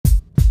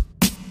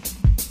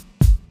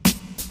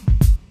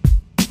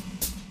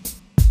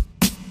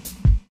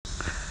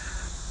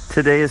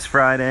Today is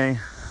Friday,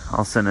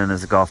 also known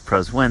as Golf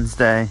Pros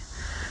Wednesday.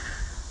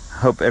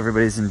 Hope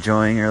everybody's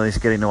enjoying, or at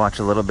least getting to watch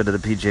a little bit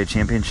of the PGA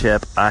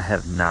Championship. I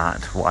have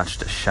not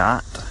watched a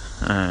shot.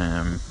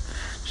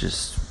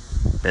 Just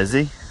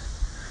busy.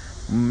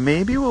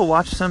 Maybe we'll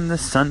watch some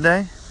this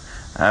Sunday.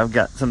 I've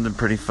got something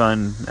pretty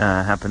fun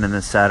happening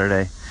this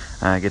Saturday.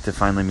 I get to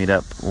finally meet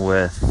up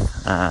with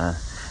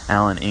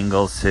Alan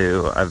Ingalls,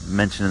 who I've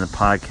mentioned in the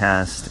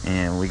podcast,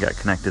 and we got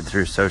connected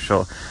through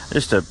social.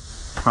 Just a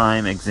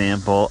prime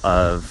example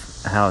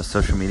of how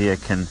social media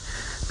can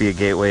be a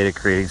gateway to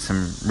creating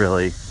some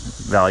really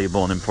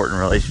valuable and important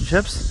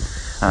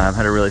relationships. I've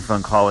had a really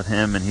fun call with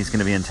him, and he's going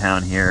to be in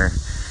town here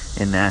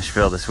in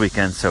Nashville this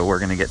weekend, so we're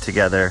going to get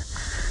together.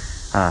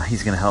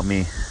 He's going to help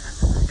me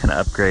kind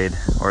of upgrade,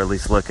 or at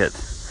least look at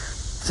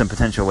some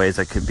potential ways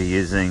I could be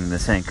using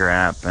this Anchor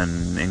app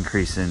and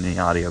increasing the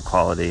audio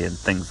quality and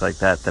things like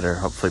that are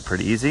hopefully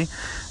pretty easy.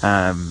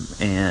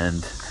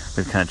 And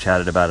we've kind of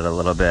chatted about it a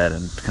little bit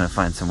and kind of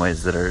find some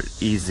ways that are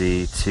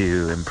easy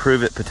to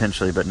improve it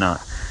potentially, but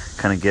not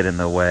kind of get in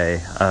the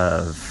way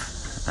of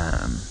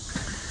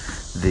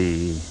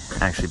the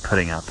actually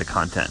putting out the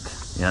content.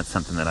 You know, that's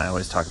something that I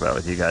always talk about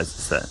with you guys,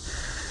 is that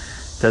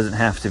it doesn't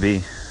have to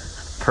be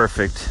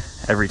perfect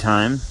every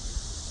time.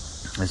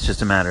 It's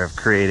just a matter of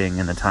creating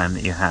in the time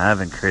that you have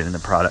and creating the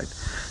product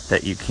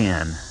that you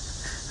can.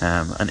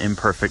 An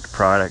imperfect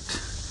product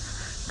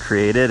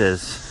created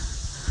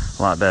is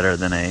a lot better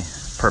than a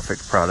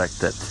perfect product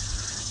that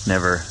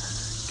never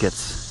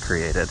gets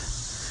created.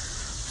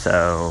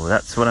 So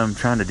that's what I'm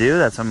trying to do.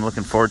 That's what I'm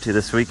looking forward to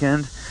this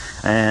weekend.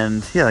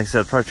 And yeah, like I said,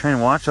 I'll probably try and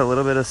watch a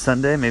little bit of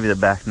Sunday, maybe the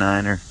back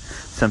nine or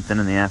something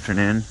in the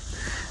afternoon.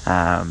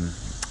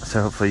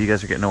 So hopefully you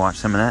guys are getting to watch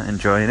some of that,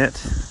 enjoying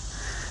it.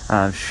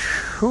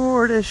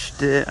 Shortish,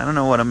 I don't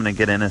know what I'm going to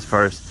get in as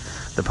far as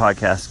the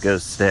podcast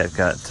goes today. I've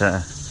got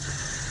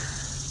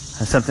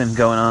something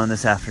going on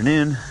this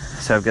afternoon,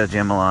 so I've got to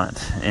jam a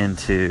lot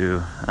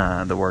into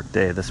the work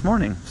day this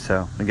morning.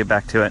 So we'll get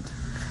back to it.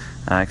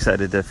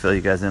 Excited to fill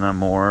you guys in on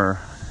more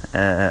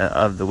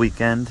of the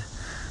weekend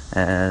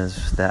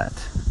as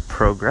that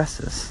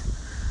progresses.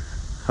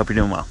 Hope you're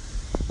doing well.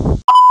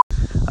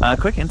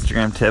 Quick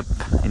Instagram tip.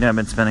 I've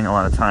been spending a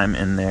lot of time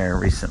in there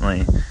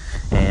recently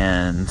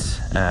and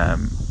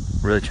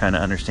really trying to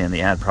understand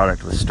the ad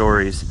product with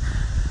stories.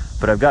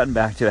 But I've gotten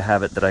back to a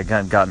habit that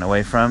I've gotten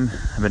away from.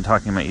 I've been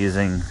talking about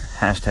using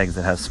hashtags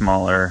that have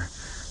smaller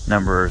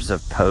numbers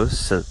of posts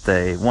so that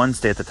they, one,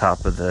 stay at the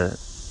top of the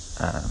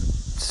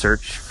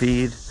search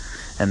feed,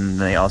 and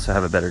they also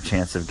have a better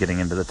chance of getting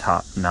into the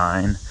top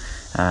 9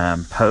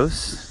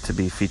 posts to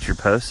be featured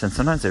posts. And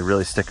sometimes they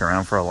really stick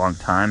around for a long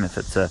time. If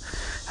it's a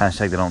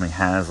hashtag that only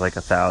has like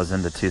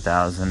 1,000 to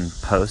 2,000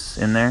 posts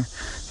in there,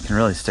 it can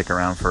really stick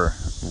around for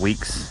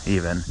weeks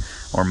even,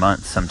 or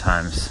months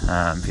sometimes.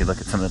 If you look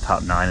at some of the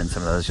top 9 and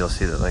some of those, you'll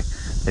see that like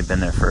they've been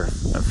there for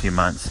a few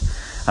months.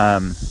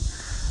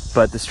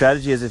 But the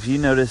strategy is, if you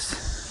notice,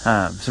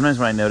 sometimes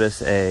when I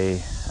notice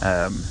a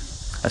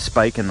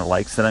spike in the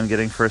likes that I'm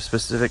getting for a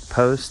specific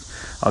post,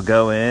 I'll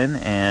go in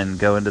and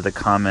go into the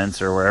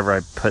comments or wherever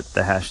I put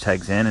the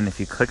hashtags in, and if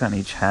you click on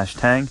each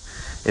hashtag,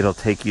 it'll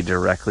take you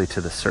directly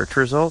to the search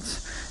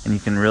results, and you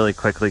can really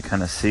quickly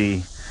kind of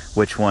see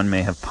which one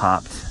may have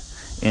popped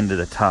into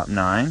the top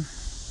 9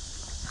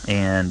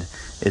 and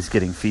is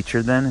getting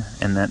featured then.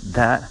 And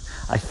that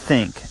I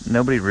think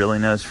nobody really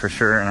knows for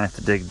sure, and I have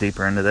to dig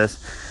deeper into this.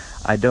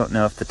 I don't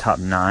know if the top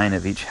 9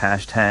 of each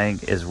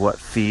hashtag is what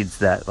feeds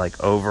that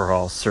like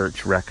overall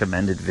search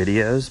recommended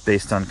videos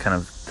based on kind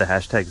of the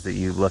hashtags that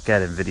you look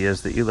at and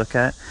videos that you look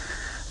at.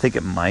 I think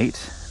it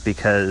might,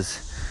 because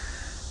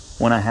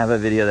when I have a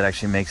video that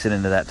actually makes it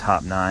into that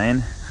top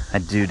 9, I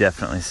do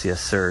definitely see a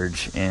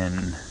surge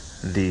in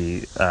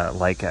the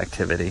like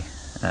activity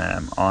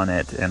on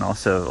it, and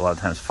also a lot of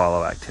times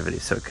follow activity.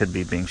 So it could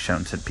be being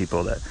shown to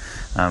people that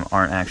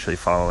aren't actually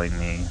following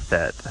me,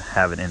 that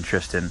have an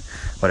interest in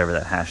whatever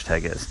that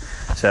hashtag is.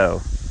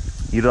 So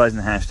utilizing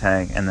the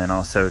hashtag, and then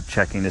also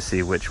checking to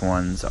see which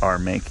ones are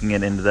making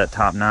it into that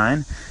top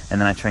 9,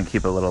 and then I try and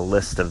keep a little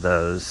list of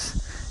those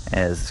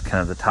as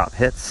kind of the top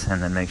hits,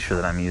 and then make sure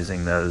that I'm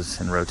using those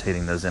and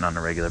rotating those in on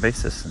a regular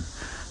basis and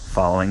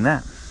following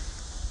that.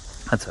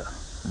 That's a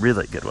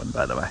really good one,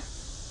 by the way.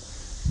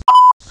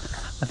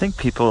 I think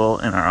people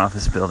in our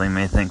office building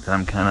may think that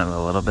I'm kind of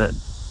a little bit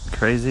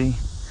crazy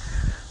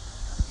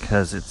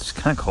because it's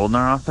kind of cold in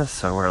our office,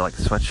 so I wear like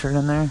a sweatshirt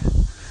in there.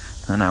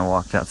 And I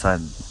walking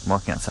outside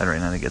right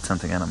now to get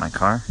something out of my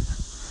car,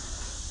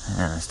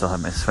 and I still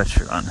have my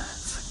sweatshirt on.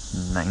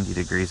 It's like 90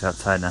 degrees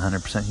outside and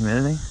 100%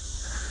 humidity,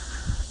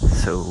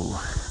 so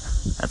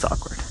that's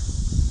awkward.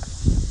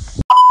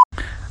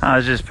 I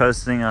was just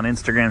posting on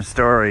Instagram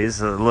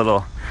stories a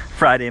little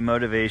Friday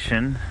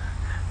motivation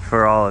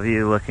for all of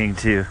you looking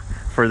to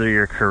further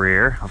your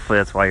career. Hopefully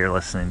that's why you're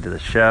listening to the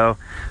show.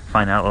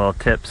 Find out little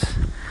tips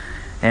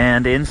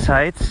and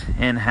insights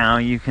in how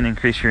you can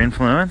increase your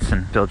influence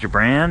and build your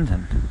brand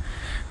and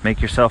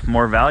make yourself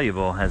more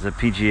valuable as a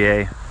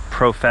PGA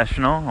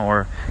professional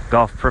or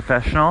golf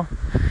professional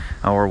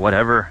or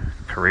whatever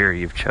career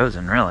you've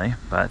chosen, really,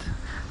 but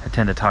I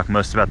tend to talk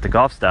most about the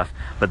golf stuff.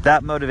 But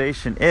that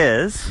motivation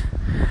is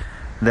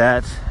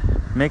that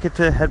make it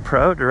to head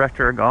pro,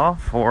 director of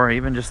golf, or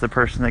even just the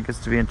person that gets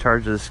to be in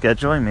charge of the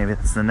scheduling. Maybe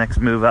that's the next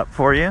move up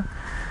for you.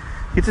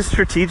 You get to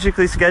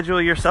strategically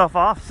schedule yourself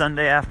off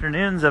Sunday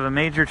afternoons of a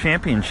major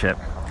championship.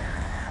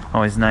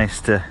 Always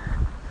nice to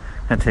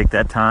take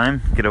that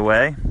time, get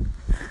away,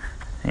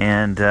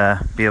 and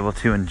be able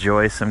to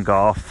enjoy some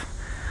golf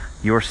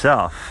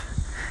yourself.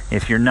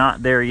 If you're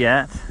not there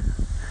yet,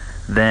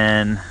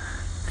 then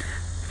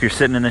if you're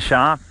sitting in the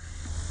shop,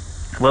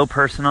 low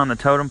person on the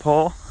totem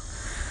pole,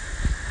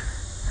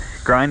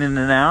 grinding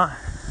it out,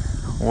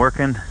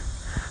 working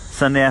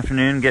Sunday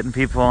afternoon, getting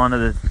people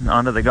onto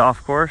the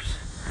golf course,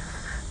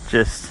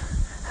 just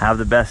have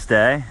the best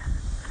day,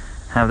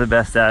 have the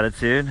best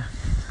attitude,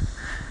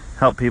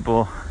 help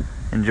people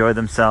enjoy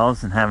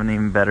themselves and have an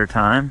even better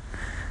time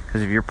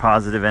because of your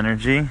positive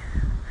energy,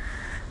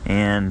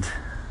 and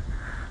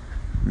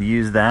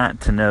use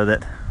that to know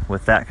that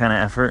with that kind of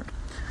effort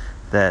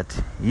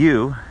that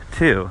you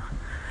too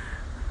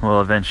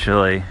will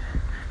eventually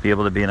be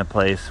able to be in a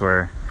place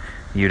where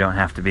you don't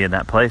have to be in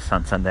that place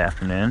on Sunday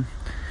afternoon,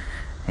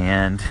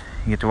 and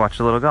you get to watch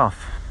a little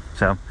golf.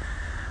 So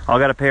all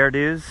got to pay our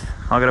dues,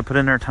 all got to put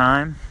in our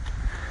time,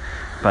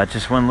 but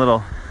just one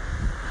little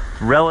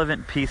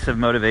relevant piece of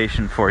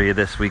motivation for you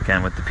this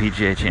weekend with the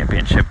PGA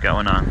Championship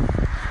going on.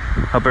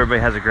 Hope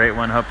everybody has a great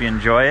one. Hope you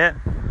enjoy it.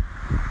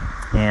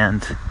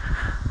 And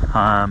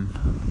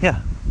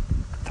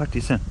talk to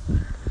you soon.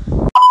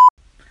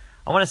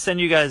 I want to send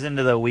you guys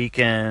into the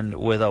weekend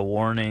with a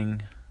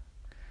warning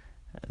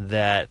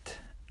that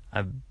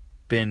I've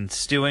been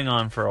stewing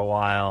on for a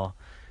while,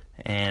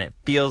 and it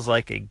feels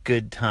like a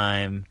good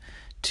time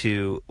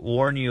to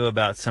warn you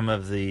about some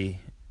of the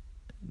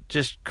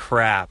just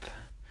crap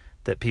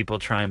that people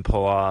try and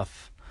pull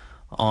off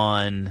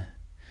on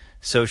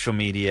social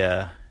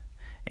media.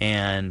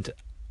 And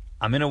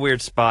I'm in a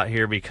weird spot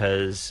here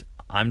because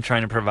I'm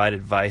trying to provide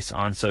advice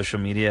on social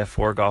media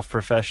for golf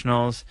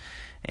professionals,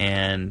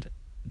 and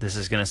this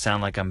is going to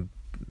sound like I'm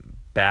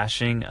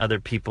bashing other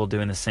people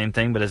doing the same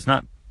thing, but it's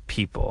not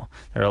people.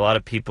 There are a lot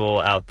of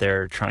people out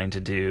there trying to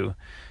do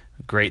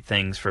great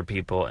things for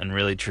people and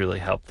really truly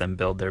help them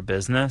build their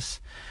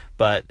business.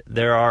 But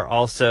there are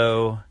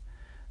also,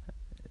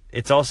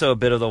 it's also a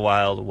bit of the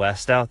Wild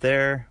West out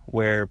there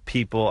where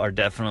people are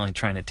definitely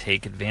trying to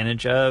take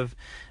advantage of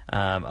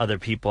other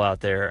people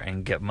out there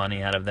and get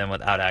money out of them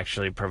without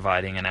actually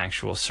providing an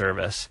actual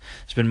service.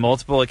 There's been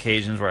multiple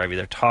occasions where I've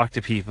either talked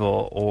to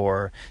people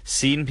or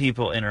seen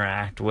people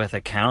interact with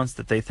accounts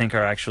that they think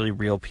are actually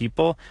real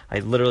people.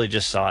 I literally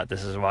just saw it.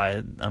 This is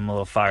why I'm a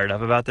little fired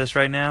up about this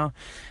right now,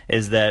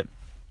 is that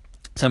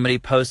somebody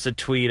posts a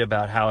tweet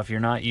about how if you're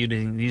not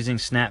using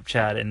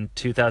Snapchat in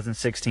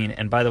 2016,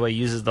 and by the way,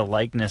 uses the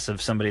likeness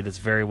of somebody that's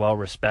very well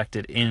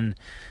respected in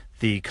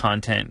the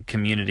content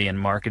community and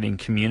marketing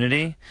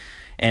community,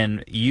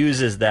 and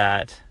uses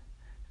that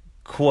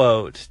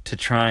quote to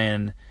try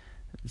and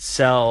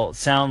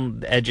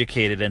sound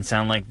educated and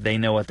sound like they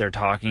know what they're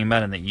talking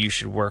about and that you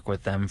should work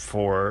with them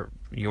for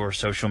your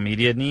social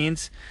media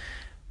needs.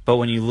 But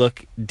when you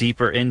look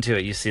deeper into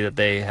it, you see that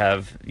they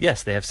have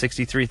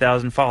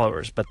 63,000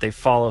 followers, but they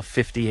follow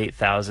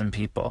 58,000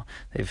 people.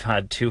 They've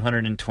had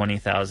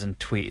 220,000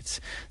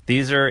 tweets.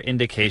 These are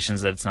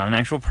indications that it's not an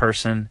actual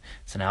person.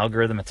 It's an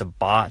algorithm. It's a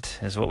bot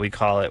is what we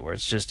call it, where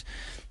it's just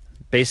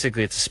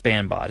basically it's a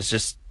spam bot. It's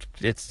just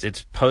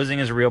it's posing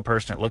as a real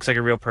person. It looks like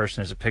a real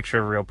person. There's a picture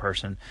of a real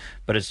person,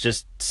 but it's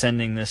just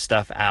sending this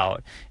stuff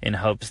out in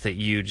hopes that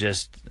you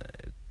just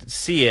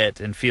see it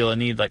and feel a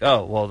need like,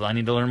 oh, well, I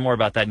need to learn more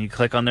about that. And you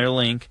click on their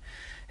link.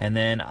 And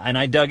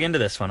I dug into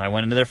this one. I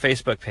went into their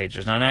Facebook page.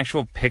 There's not an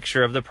actual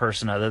picture of the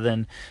person other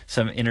than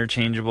some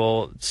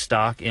interchangeable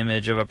stock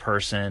image of a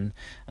person.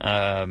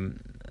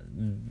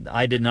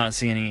 I did not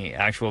see any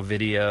actual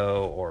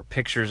video or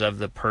pictures of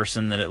the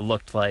person that it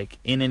looked like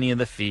in any of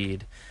the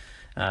feed.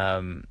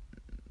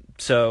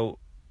 So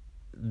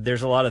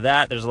there's a lot of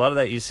that. There's a lot of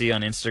that you see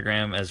on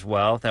Instagram as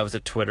well. That was a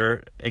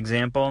Twitter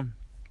example.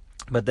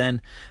 But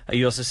then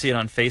you also see it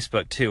on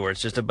Facebook too, where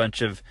it's just a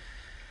bunch of,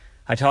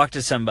 I talked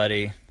to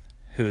somebody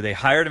who they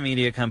hired a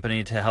media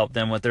company to help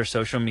them with their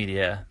social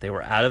media. They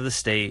were out of the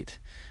state.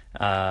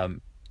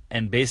 And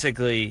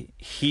basically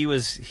I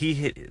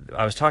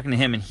was talking to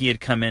him, and he had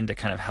come in to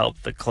kind of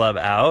help the club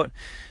out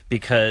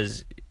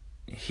because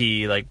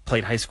he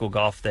played high school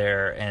golf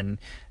there, and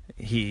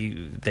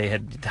they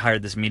had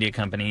hired this media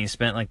company. He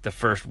spent the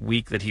first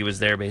week that he was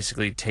there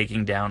basically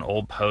taking down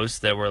old posts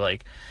that were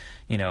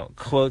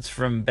quotes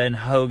from Ben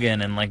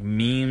Hogan and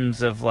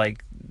memes of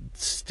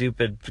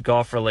stupid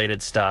golf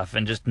related stuff,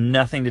 and just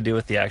nothing to do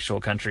with the actual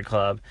country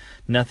club,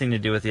 nothing to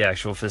do with the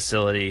actual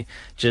facility.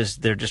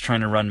 They're just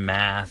trying to run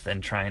math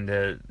and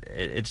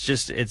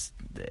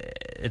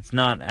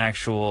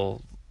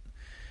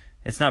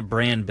it's not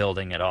brand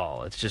building at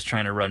all. It's just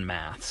trying to run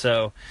math.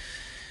 So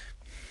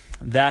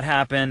that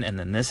happened, and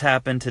then this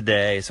happened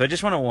today. So I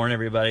just want to warn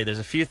everybody, there's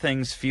a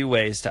few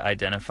ways to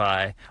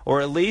identify,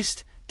 or at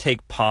least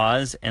take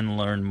pause and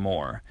learn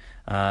more.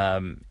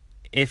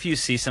 If you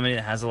see somebody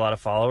that has a lot of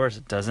followers,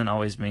 it doesn't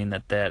always mean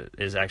that that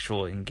is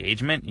actual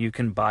engagement. You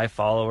can buy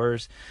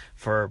followers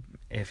for,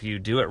 if you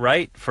do it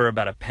right, for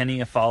about a penny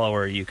a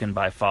follower, you can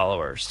buy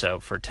followers. So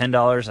for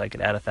 $10, I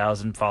could add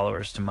 1,000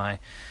 followers to my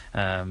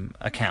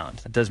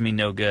account. That does me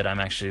no good.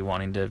 I'm actually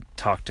wanting to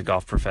talk to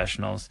golf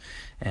professionals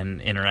and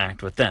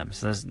interact with them.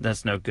 So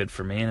that's no good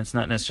for me, and it's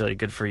not necessarily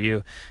good for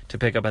you to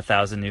pick up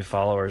 1,000 new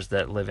followers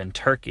that live in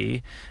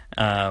Turkey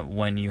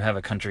when you have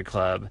a country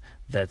club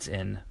that's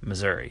in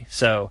Missouri.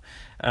 So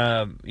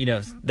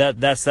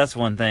that's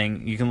one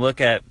thing. You can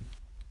look at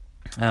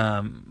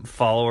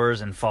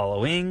followers and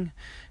following.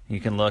 You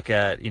can look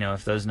at,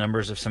 if those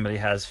numbers, if somebody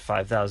has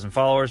 5,000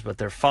 followers, but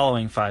they're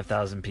following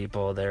 5,000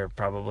 people, they're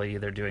probably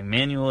either doing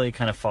manually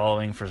kind of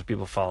following for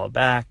people to follow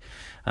back,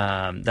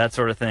 that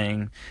sort of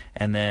thing.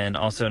 And then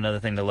also another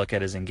thing to look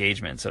at is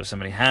engagement. So if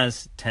somebody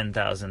has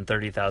 10,000,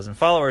 30,000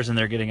 followers and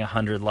they're getting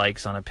 100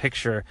 likes on a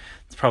picture,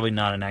 it's probably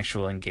not an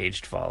actual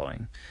engaged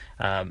following.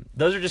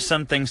 Those are just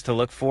some things to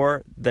look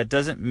for. That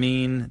doesn't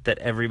mean that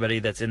everybody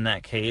that's in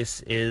that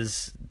case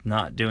is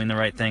not doing the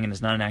right thing and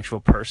is not an actual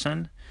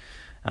person.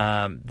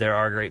 There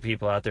are great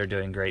people out there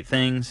doing great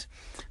things,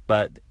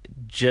 but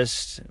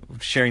just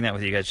sharing that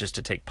with you guys just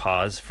to take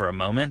pause for a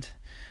moment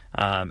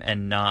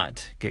and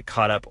not get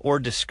caught up or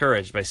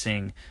discouraged by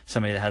seeing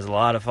somebody that has a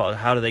lot of followers.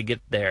 How do they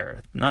get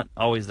there? Not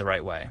always the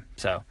right way.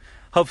 So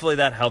hopefully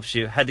that helps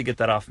you. Had to get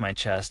that off my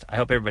chest. I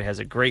hope everybody has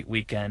a great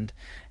weekend,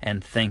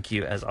 and thank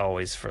you as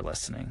always for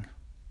listening.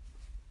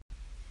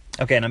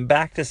 Okay, and I'm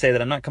back to say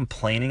that I'm not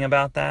complaining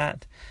about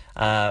that.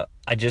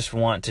 I just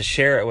want to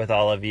share it with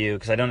all of you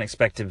because I don't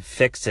expect to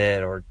fix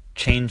it or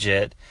change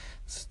it.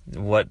 It's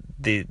what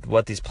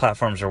these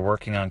platforms are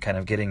working on kind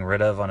of getting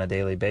rid of on a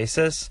daily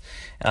basis.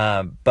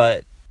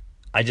 But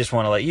I just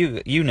want to let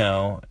you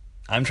know,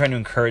 I'm trying to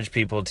encourage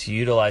people to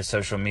utilize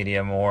social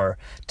media more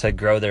to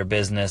grow their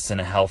business in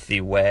a healthy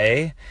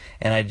way.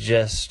 And I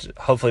just,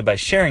 hopefully by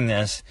sharing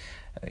this,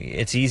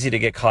 it's easy to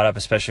get caught up,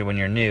 especially when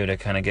you're new, to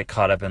kind of get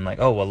caught up in like,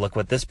 oh, well, look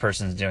what this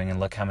person's doing and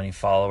look how many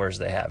followers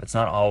they have. It's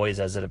not always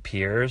as it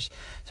appears.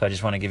 So I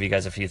just want to give you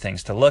guys a few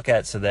things to look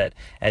at so that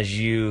as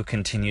you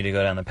continue to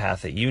go down the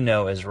path that you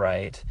know is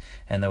right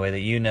and the way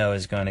that you know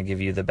is going to give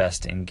you the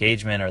best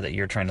engagement, or that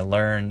you're trying to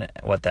learn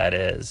what that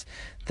is,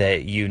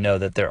 that you know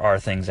that there are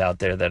things out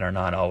there that are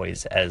not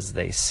always as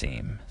they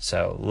seem.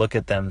 So look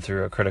at them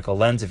through a critical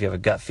lens. If you have a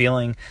gut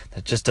feeling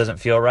that just doesn't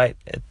feel right,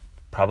 it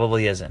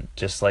probably isn't,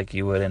 just like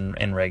you would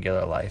in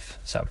regular life.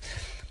 So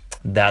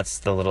that's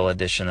the little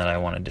addition that I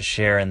wanted to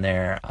share in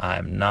there.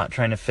 I'm not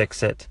trying to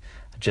fix it,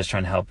 just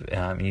trying to help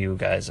you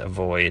guys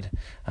avoid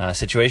a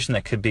situation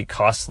that could be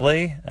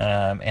costly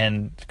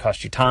and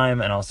cost you time,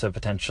 and also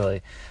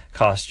potentially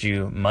cost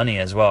you money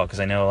as well,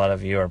 because I know a lot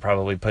of you are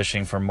probably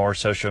pushing for more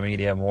social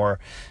media, more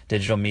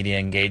digital media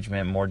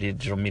engagement, more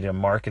digital media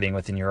marketing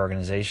within your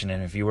organization.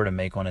 And if you were to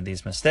make one of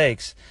these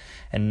mistakes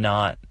and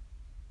not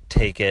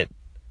take it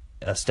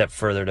a step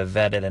further to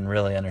vet it and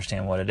really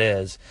understand what it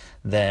is,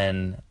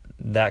 then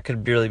that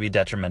could really be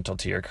detrimental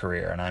to your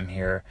career. And I'm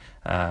here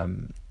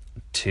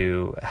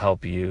to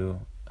help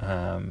you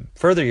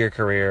further your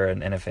career.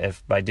 And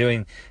if by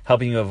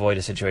helping you avoid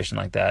a situation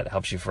like that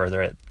helps you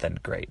further it, then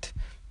great.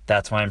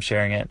 That's why I'm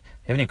sharing it.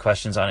 If you have any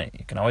questions on it,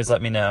 you can always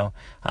let me know.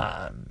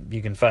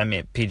 You can find me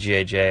at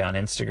PGAJ on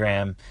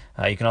Instagram.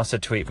 You can also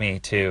tweet me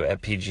too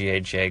at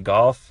PGAJ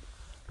Golf.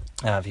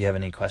 If you have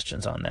any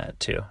questions on that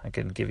too, I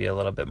can give you a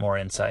little bit more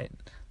insight.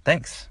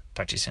 Thanks.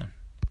 Talk to you soon.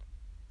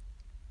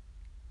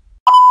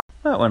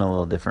 That went a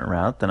little different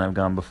route than I've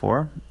gone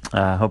before.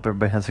 Hope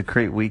everybody has a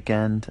great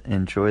weekend.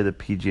 Enjoy the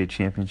PGA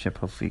Championship.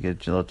 Hopefully you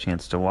get a little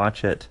chance to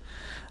watch it.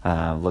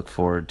 Look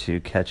forward to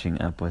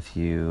catching up with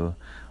you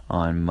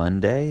on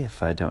Monday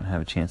if I don't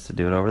have a chance to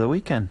do it over the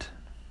weekend.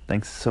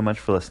 Thanks so much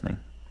for listening.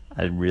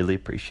 I really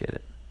appreciate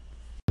it.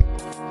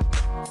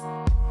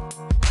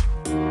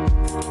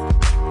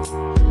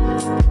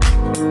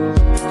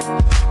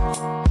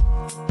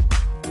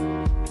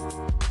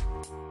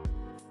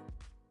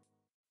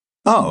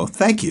 Oh,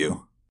 thank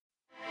you.